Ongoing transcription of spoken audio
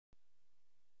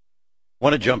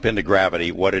want to jump into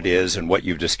gravity, what it is and what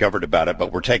you've discovered about it,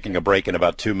 but we're taking a break in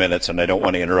about 2 minutes, and I don't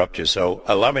want to interrupt you. So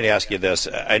allow me to ask you this.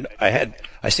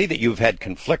 I see that you've had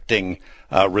conflicting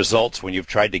results when you've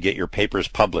tried to get your papers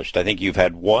published. I think you've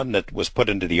had one that was put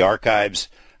into the archives,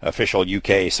 official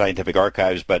UK scientific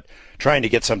archives, but trying to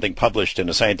get something published in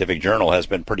a scientific journal has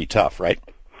been pretty tough, right?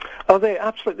 Oh, they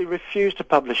absolutely refuse to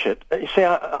publish it. You see,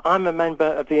 I'm a member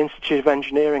of the Institute of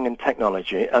Engineering and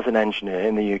Technology as an engineer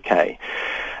in the UK.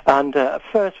 And at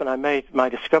first, when I made my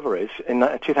discoveries in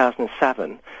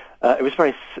 2007, it was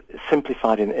very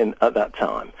simplified at that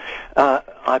time.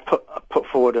 I put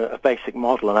forward a basic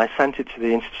model, and I sent it to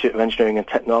the Institute of Engineering and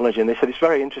Technology, and they said, it's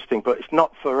very interesting, but it's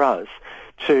not for us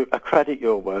to accredit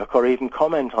your work or even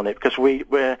comment on it, because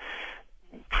we're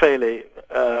clearly...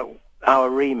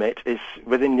 our remit is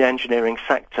within the engineering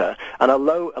sector, and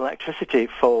although electricity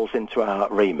falls into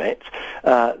our remit,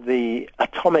 the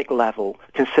atomic level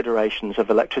considerations of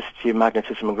electricity,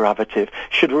 magnetism and gravity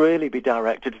should really be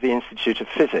directed to the Institute of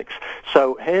Physics.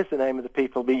 So here's the name of the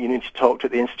people that you need to talk to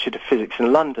at the Institute of Physics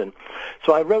in London.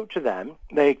 So I wrote to them.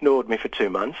 They ignored me for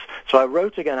 2 months. So I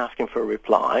wrote again asking for a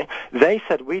reply. They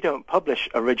said, we don't publish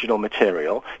original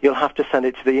material. You'll have to send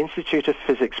it to the Institute of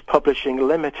Physics Publishing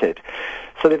Limited.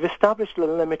 So they've established a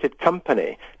limited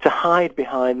company to hide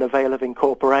behind the veil of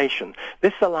incorporation.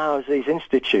 This allows these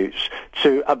institutes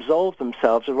to absolve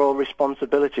themselves of all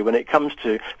responsibility when it comes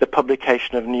to the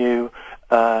publication of new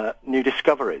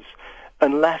discoveries,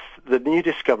 unless the new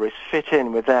discoveries fit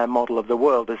in with their model of the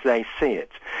world as they see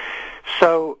it.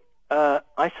 So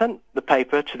I sent the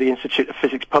paper to the Institute of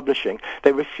Physics Publishing.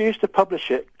 They refused to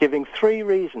publish it, giving 3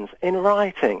 reasons in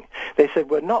writing. They said,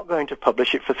 we're not going to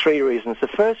publish it for 3 reasons. The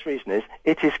first reason is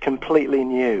it is completely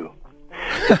new.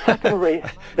 The second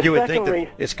you would think that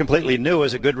it's completely new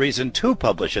is a good reason to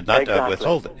publish it, not to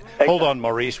withhold it. Exactly. Hold on,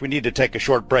 Maurice. We need to take a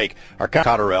short break.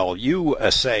 Cotterell, you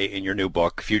say in your new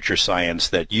book, Future Science,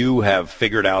 that you have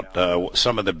figured out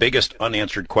some of the biggest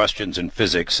unanswered questions in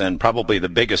physics, and probably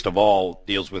the biggest of all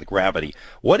deals with gravity.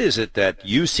 What is it that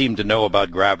you seem to know about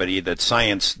gravity that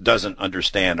science doesn't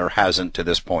understand or hasn't to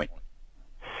this point?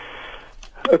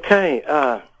 Okay.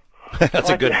 That's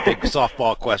a good big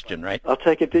softball question, right? I'll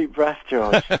take a deep breath,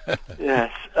 George.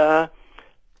 Yes.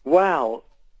 Well,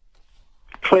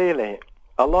 clearly,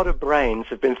 a lot of brains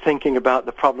have been thinking about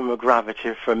the problem of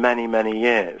gravity for many, many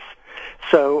years.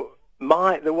 So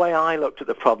the way I looked at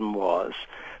the problem was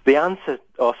the answer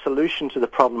or solution to the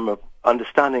problem of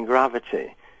understanding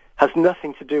gravity has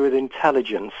nothing to do with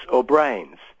intelligence or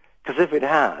brains, because if it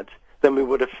had, then we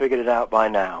would have figured it out by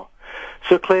now.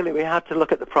 So clearly we had to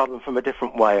look at the problem from a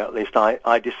different way, at least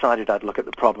I decided I'd look at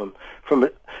the problem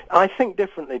I think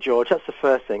differently, George, that's the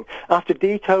first thing. After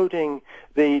decoding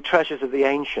the treasures of the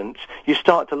ancients, you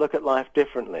start to look at life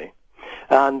differently.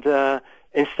 And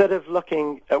instead of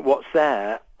looking at what's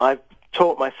there, I've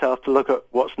taught myself to look at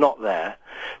what's not there.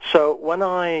 So when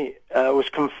I was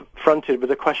confronted with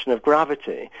the question of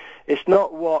gravity, it's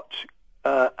not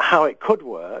how it could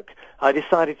work. I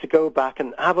decided to go back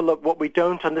and have a look what we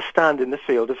don't understand in the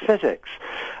field of physics.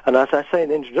 And as I say in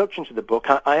the introduction to the book,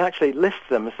 I actually list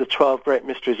them as the 12 great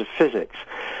mysteries of physics.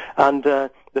 And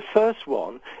the first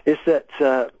one is that,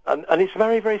 and it's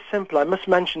very, very simple. I must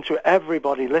mention to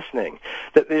everybody listening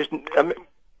that there's...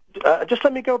 just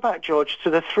let me go back, George, to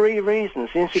the 3 reasons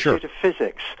the Institute of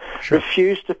Physics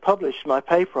refused to publish my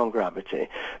paper on gravity.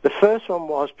 The first one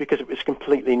was because it was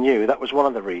completely new. That was one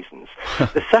of the reasons.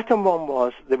 The second one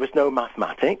was there was no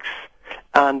mathematics,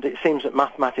 and it seems that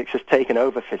mathematics has taken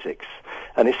over physics.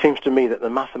 And it seems to me that the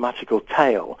mathematical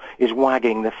tail is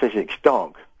wagging the physics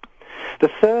dog.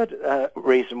 The third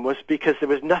reason was because there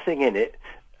was nothing in it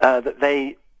that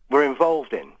they were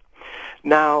involved in.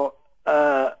 Now...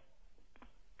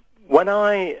 when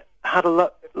I had a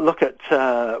look at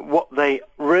what they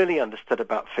really understood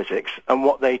about physics and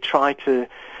what they try to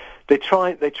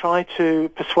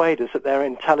persuade us that they're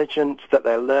intelligent, that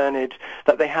they're learned,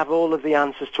 that they have all of the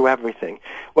answers to everything.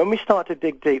 When we start to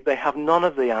dig deep, they have none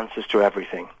of the answers to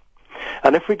everything.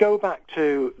 And if we go back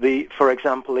to for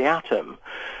example, the atom,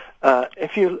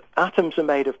 atoms are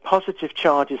made of positive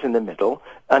charges in the middle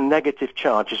and negative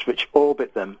charges which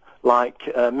orbit them like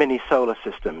mini solar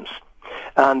systems.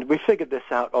 And we figured this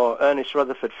out, or Ernest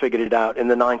Rutherford figured it out in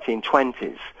the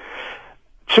 1920s.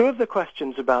 2 of the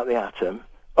questions about the atom,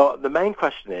 the main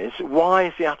question is, why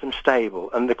is the atom stable?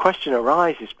 And the question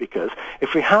arises because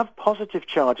if we have positive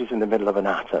charges in the middle of an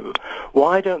atom,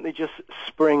 why don't they just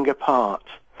spring apart?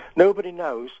 Nobody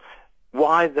knows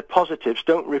why the positives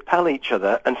don't repel each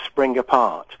other and spring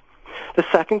apart. The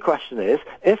second question is,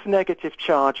 if negative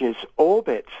charges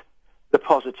orbit the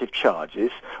positive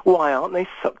charges, why aren't they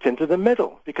sucked into the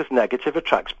middle? Because negative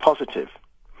attracts positive.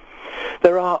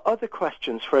 There are other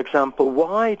questions. For example,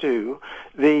 why do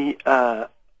the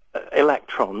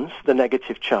electrons, the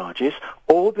negative charges,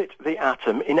 orbit the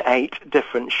atom in 8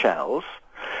 different shells?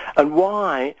 And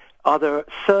why are there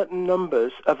certain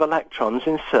numbers of electrons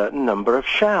in certain number of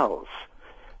shells?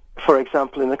 For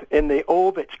example, in the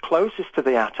orbit closest to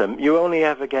the atom, you only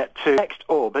ever get to the next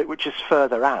orbit, which is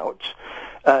further out.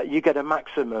 You get a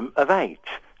maximum of 8,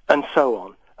 and so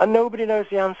on. And nobody knows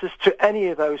the answers to any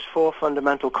of those 4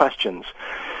 fundamental questions.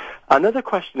 Another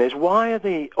question is, why are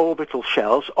the orbital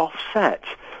shells offset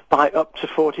by up to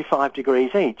 45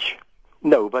 degrees each?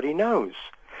 Nobody knows.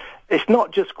 It's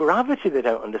not just gravity they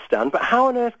don't understand, but how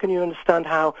on earth can you understand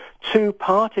how 2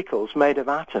 particles made of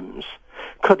atoms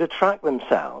could attract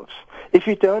themselves if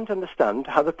you don't understand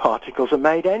how the particles are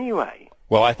made anyway?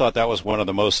 Well, I thought that was one of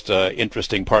the most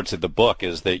interesting parts of the book,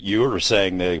 is that you were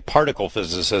saying the particle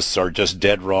physicists are just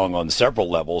dead wrong on several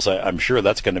levels. I'm sure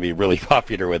that's going to be really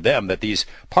popular with them, that these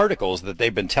particles that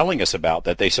they've been telling us about,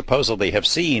 that they supposedly have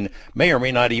seen, may or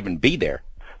may not even be there.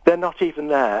 They're not even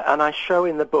there, and I show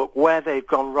in the book where they've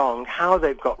gone wrong, how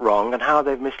they've got wrong, and how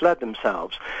they've misled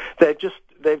themselves. They've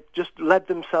just led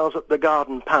themselves up the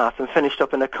garden path and finished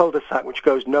up in a cul-de-sac which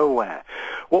goes nowhere.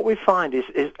 What we find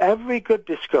is every good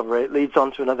discovery leads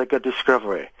on to another good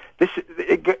discovery.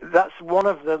 That's one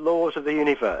of the laws of the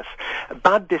universe.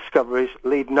 Bad discoveries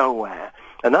lead nowhere.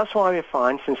 And that's why we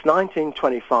find since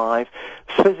 1925,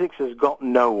 physics has got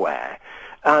nowhere.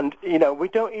 And, you know, we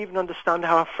don't even understand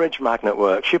how a fridge magnet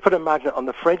works. You put a magnet on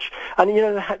the fridge, and, you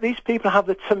know, these people have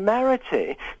the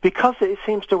temerity, because it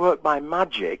seems to work by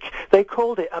magic, they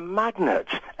called it a magnet,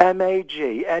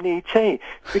 M-A-G-N-E-T,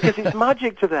 because it's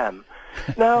magic to them.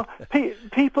 Now,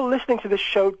 people listening to this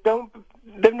show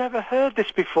they've never heard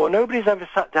this before. Nobody's ever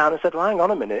sat down and said, well, hang on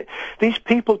a minute, these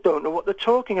people don't know what they're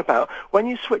talking about. When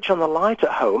you switch on the light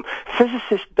at home,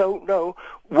 physicists don't know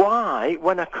why,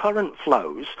 when a current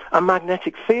flows, a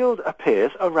magnetic field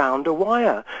appears around a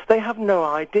wire. They have no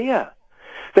idea.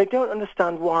 They don't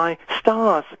understand why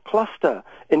stars cluster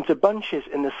into bunches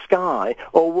in the sky,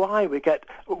 or why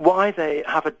they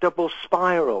have a double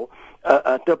spiral,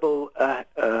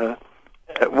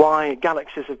 why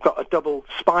galaxies have got a double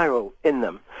spiral in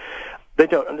them. They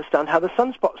don't understand how the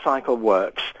sunspot cycle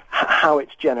works, how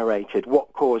it's generated,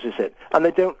 what causes it. And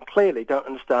they clearly don't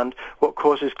understand what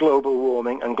causes global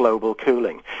warming and global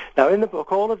cooling. Now, in the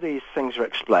book, all of these things are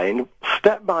explained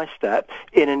step by step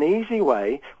in an easy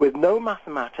way with no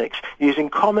mathematics, using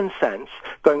common sense,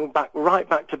 going right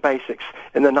back to basics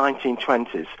in the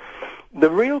 1920s.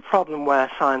 The real problem where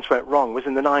science went wrong was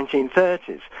in the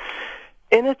 1930s.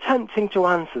 In attempting to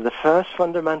answer the first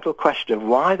fundamental question of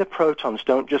why the protons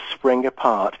don't just spring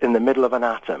apart in the middle of an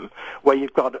atom, where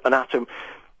you've got an atom,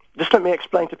 just let me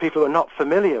explain to people who are not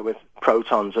familiar with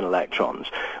protons and electrons.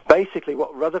 Basically,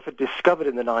 what Rutherford discovered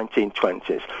in the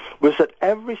 1920s was that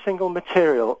every single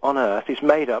material on Earth is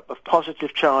made up of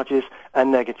positive charges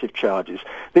and negative charges.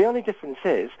 The only difference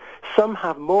is some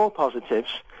have more positives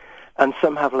and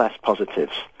some have less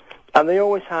positives. And they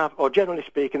always have, or generally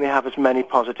speaking, they have as many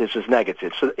positives as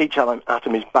negatives. So each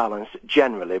atom is balanced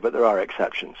generally, but there are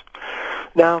exceptions.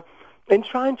 Now, in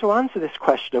trying to answer this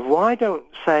question of why don't,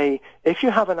 say, if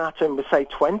you have an atom with, say,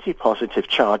 20 positive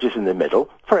charges in the middle,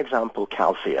 for example,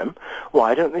 calcium,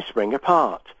 why don't they spring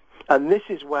apart? And this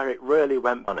is where it really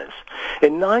went bananas.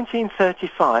 In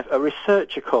 1935, a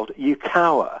researcher called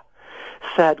Yukawa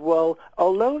said, well,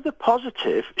 although the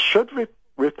positive should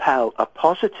repel a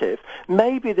positive,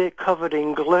 maybe they're covered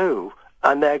in glue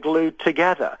and they're glued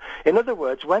together. In other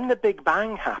words, when the Big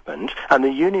Bang happened and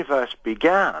the universe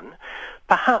began,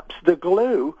 perhaps the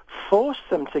glue forced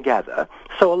them together,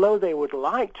 so although they would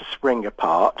like to spring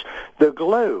apart, the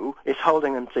glue is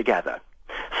holding them together.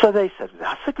 So they said,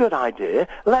 that's a good idea,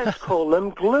 let's call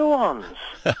them gluons.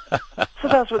 So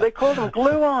that's what they called them,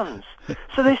 gluons.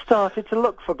 So they started to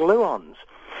look for gluons.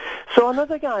 So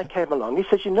another guy came along, he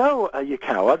says, you know,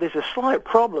 Yukawa, there's a slight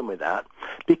problem with that,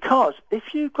 because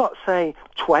if you've got, say,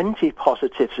 20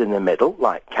 positives in the middle,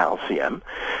 like calcium,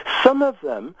 some of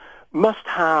them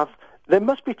there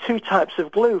must be 2 types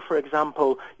of glue. For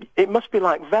example, it must be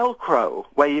like Velcro,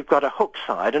 where you've got a hook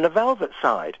side and a velvet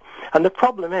side. And the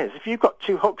problem is, if you've got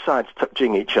 2 hook sides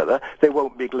touching each other, they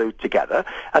won't be glued together.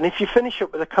 And if you finish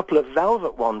up with a couple of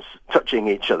velvet ones touching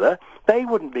each other, they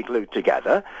wouldn't be glued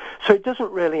together. So it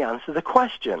doesn't really answer the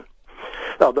question.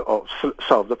 Or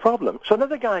solve the problem. So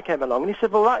another guy came along and he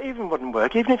said, well, that even wouldn't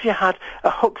work. Even if you had a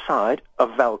hook side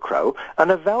of Velcro and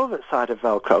a velvet side of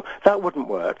Velcro, that wouldn't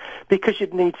work, because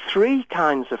you'd need 3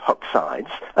 kinds of hook sides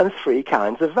and 3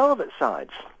 kinds of velvet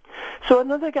sides. So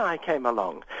another guy came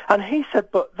along, and he said,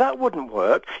 but that wouldn't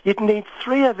work. You'd need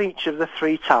 3 of each of the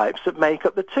 3 types that make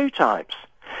up the 2 types.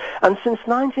 And since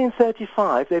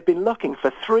 1935, they've been looking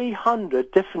for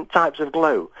 300 different types of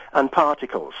glue and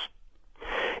particles.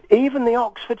 Even the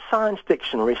Oxford Science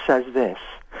Dictionary says this: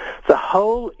 the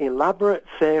whole elaborate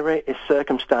theory is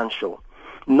circumstantial.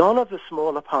 None of the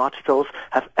smaller particles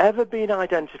have ever been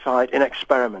identified in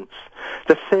experiments.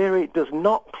 The theory does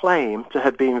not claim to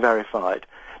have been verified.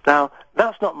 Now,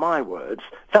 that's not my words.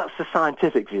 That's the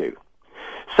scientific view.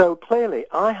 So clearly,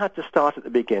 I had to start at the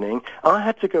beginning. I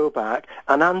had to go back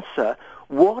and answer,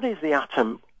 what is the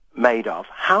atom made of?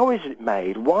 How is it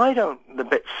made? Why don't the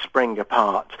bits spring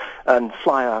apart and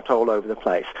fly out all over the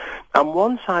place? And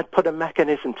once I'd put a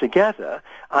mechanism together,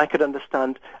 I could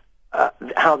understand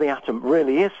how the atom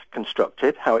really is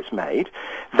constructed, how it's made.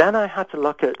 Then I had to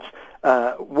look at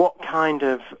what kind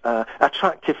of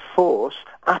attractive force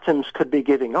atoms could be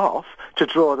giving off to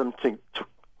draw them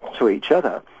to each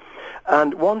other.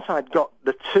 And once I'd got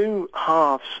the 2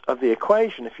 halves of the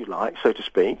equation, if you like, so to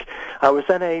speak, I was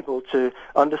then able to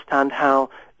understand how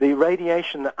the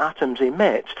radiation that atoms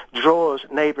emit draws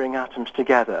neighboring atoms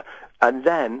together. And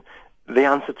then the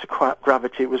answer to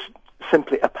gravity was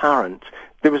simply apparent.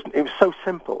 It was so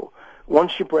simple.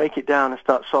 Once you break it down and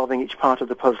start solving each part of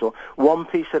the puzzle, one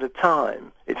piece at a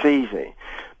time, it's easy.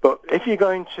 But if you're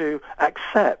going to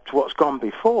accept what's gone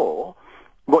before,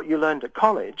 what you learned at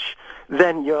college,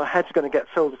 then your head's going to get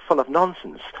filled full of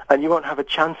nonsense, and you won't have a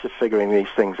chance of figuring these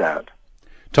things out.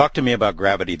 Talk to me about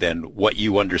gravity then, what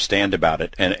you understand about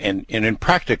it, and in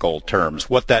practical terms,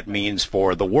 what that means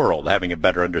for the world, having a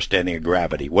better understanding of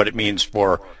gravity, what it means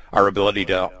for our ability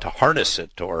to harness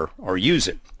it or use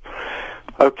it.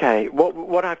 Okay,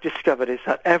 what I've discovered is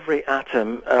that every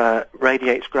atom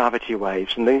radiates gravity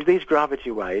waves, and these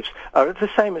gravity waves are the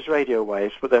same as radio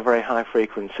waves, but they're very high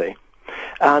frequency.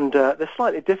 And they're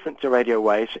slightly different to radio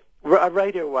waves. A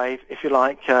radio wave, if you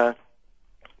like,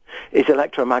 is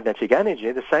electromagnetic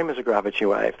energy, the same as a gravity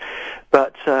wave.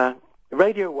 But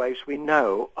radio waves, we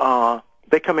know,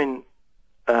 they come in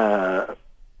an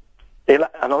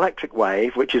electric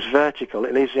wave, which is vertical.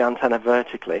 It leaves the antenna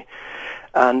vertically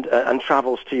and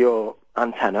travels to your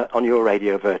antenna on your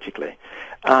radio vertically.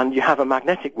 And you have a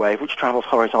magnetic wave, which travels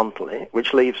horizontally,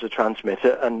 which leaves the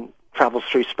transmitter and travels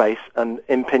through space and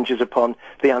impinges upon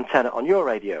the antenna on your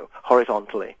radio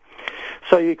horizontally.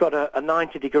 So you've got a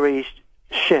 90 degrees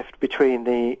shift between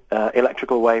the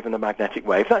electrical wave and the magnetic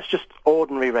wave. That's just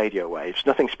ordinary radio waves,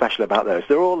 nothing special about those.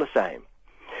 They're all the same.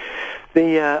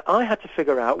 I had to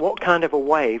figure out what kind of a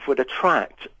wave would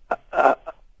attract an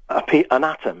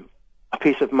atom, a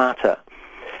piece of matter.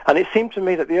 And it seemed to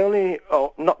me that the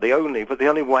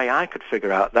only way I could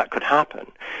figure out that could happen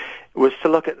was to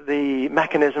look at the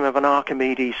mechanism of an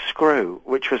Archimedes screw,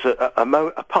 which was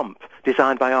a pump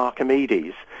designed by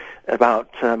Archimedes about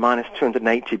minus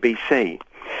 280 BC.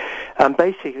 And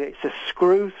basically it's a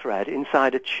screw thread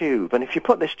inside a tube. And if you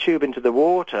put this tube into the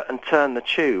water and turn the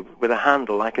tube with a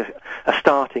handle, like a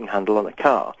starting handle on a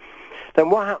car, then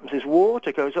what happens is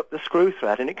water goes up the screw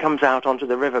thread and it comes out onto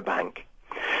the riverbank.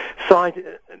 So I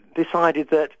decided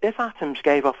that if atoms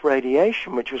gave off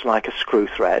radiation, which was like a screw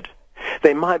thread,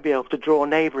 they might be able to draw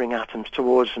neighboring atoms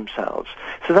towards themselves.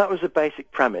 So that was the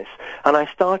basic premise. And I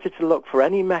started to look for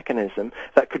any mechanism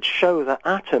that could show that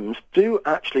atoms do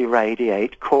actually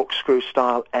radiate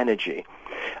corkscrew-style energy.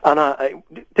 And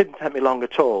it didn't take me long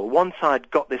at all. Once I'd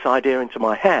got this idea into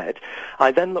my head,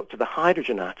 I then looked at the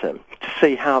hydrogen atom to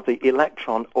see how the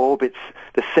electron orbits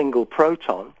the single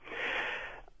proton.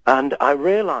 And I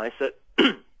realized that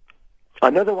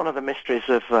another one of the mysteries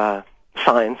of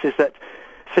science is that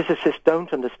physicists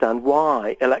don't understand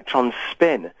why electrons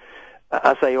spin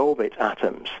as they orbit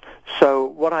atoms. So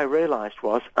what I realized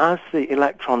was, as the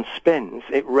electron spins,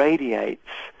 it radiates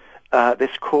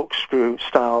this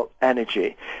corkscrew-style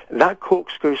energy. That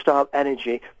corkscrew-style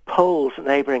energy pulls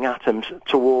neighboring atoms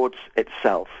towards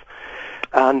itself.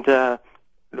 And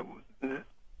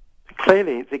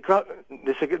clearly,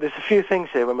 there's a few things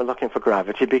here when we're looking for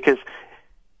gravity, because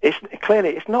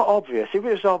it's not obvious. If it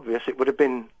was obvious, it would have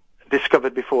been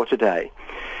discovered before today.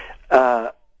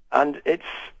 And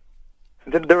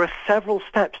there are several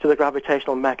steps to the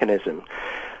gravitational mechanism.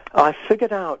 I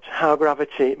figured out how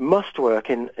gravity must work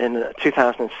in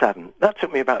 2007. That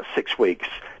took me about 6 weeks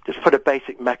to put a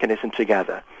basic mechanism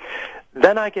together.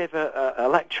 Then I gave a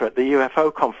lecture at the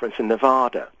UFO conference in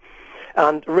Nevada.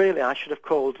 And really, I should have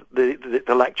called the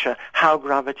lecture How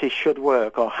Gravity Should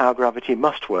Work or How Gravity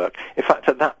Must Work. In fact,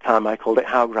 at that time, I called it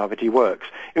How Gravity Works.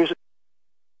 It was